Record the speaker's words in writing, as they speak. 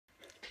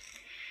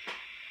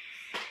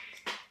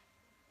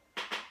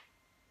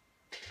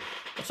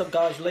What's up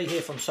guys, Lee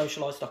here from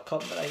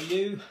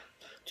socialise.com.au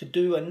to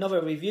do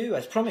another review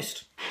as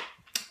promised.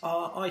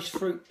 Our Ice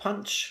Fruit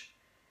Punch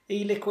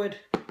e-liquid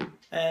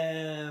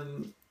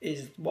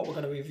is what we're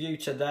going to review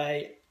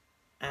today,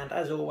 and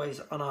as always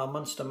on our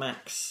Monster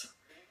Max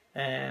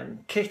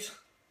kit,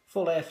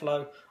 full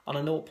airflow on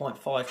a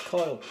 0.5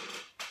 coil.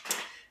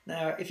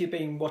 Now if you've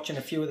been watching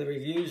a few of the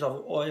reviews, I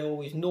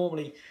always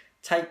normally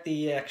take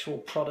the actual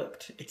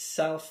product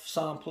itself,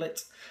 sample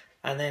it,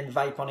 and then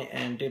vape on it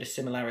and do the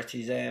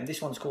similarities.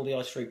 This one's called the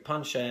Ice Fruit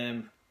Punch,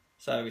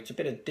 so it's a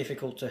bit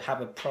difficult to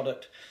have a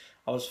product.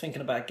 I was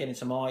thinking about getting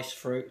some ice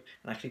fruit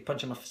and actually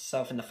punching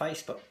myself in the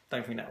face, but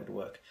don't think that would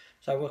work.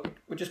 So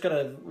we're just going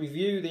to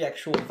review the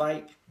actual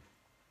vape,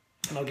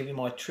 and I'll give you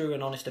my true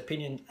and honest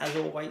opinion, as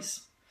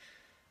always,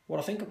 what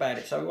I think about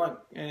it. So we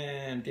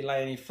won't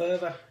delay any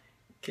further,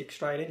 kick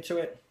straight into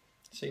it,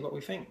 see what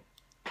we think.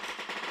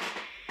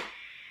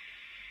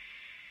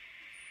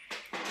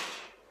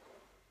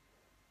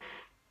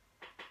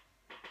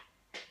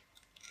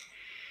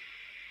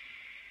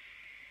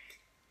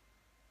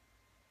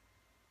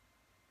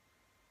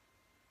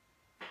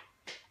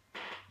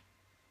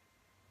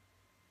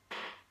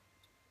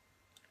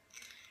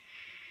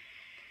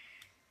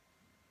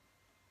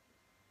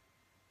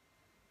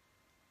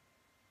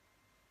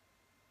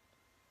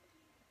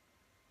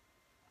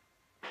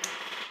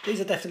 These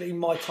are definitely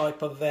my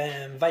type of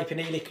vaping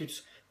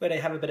e-liquids, where they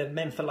have a bit of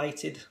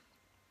mentholated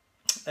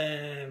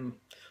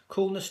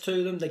coolness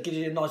to them. They give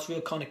you a nice real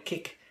kind of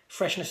kick,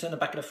 freshness in the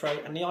back of the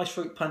throat, and the Ice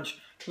Fruit Punch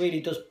really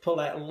does pull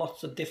out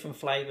lots of different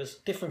flavours,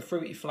 different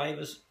fruity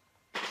flavours,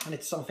 and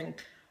it's something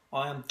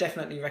I am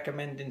definitely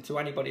recommending to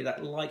anybody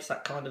that likes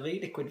that kind of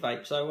e-liquid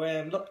vape. So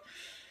look,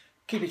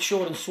 keep it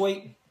short and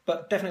sweet,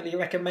 but definitely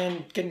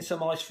recommend getting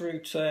some Ice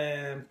Fruit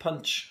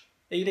Punch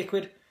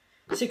e-liquid.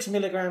 6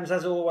 milligrams,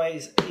 as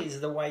always,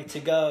 is the way to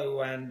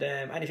go, and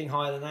anything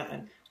higher than that,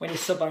 and when you're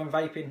sub-ohm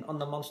vaping on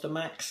the Monster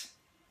Max,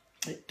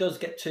 it does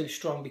get too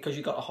strong because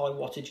you've got a high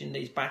wattage in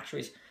these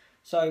batteries.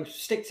 So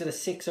stick to the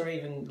 6 or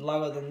even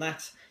lower than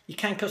that. You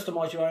can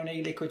customise your own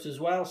e-liquids as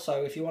well,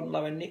 so if you want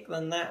lower nic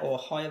than that or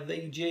higher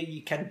VG,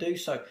 you can do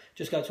so.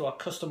 Just go to our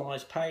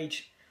customise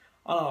page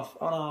on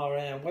our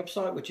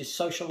website, which is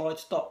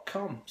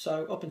socialite.com.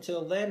 So up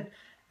until then,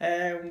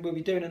 we'll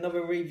be doing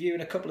another review in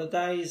a couple of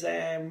days.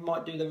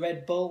 Might do the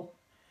Red Bull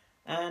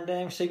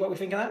and see what we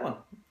think of that one.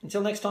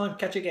 Until next time,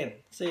 catch you again.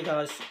 See you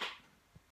guys.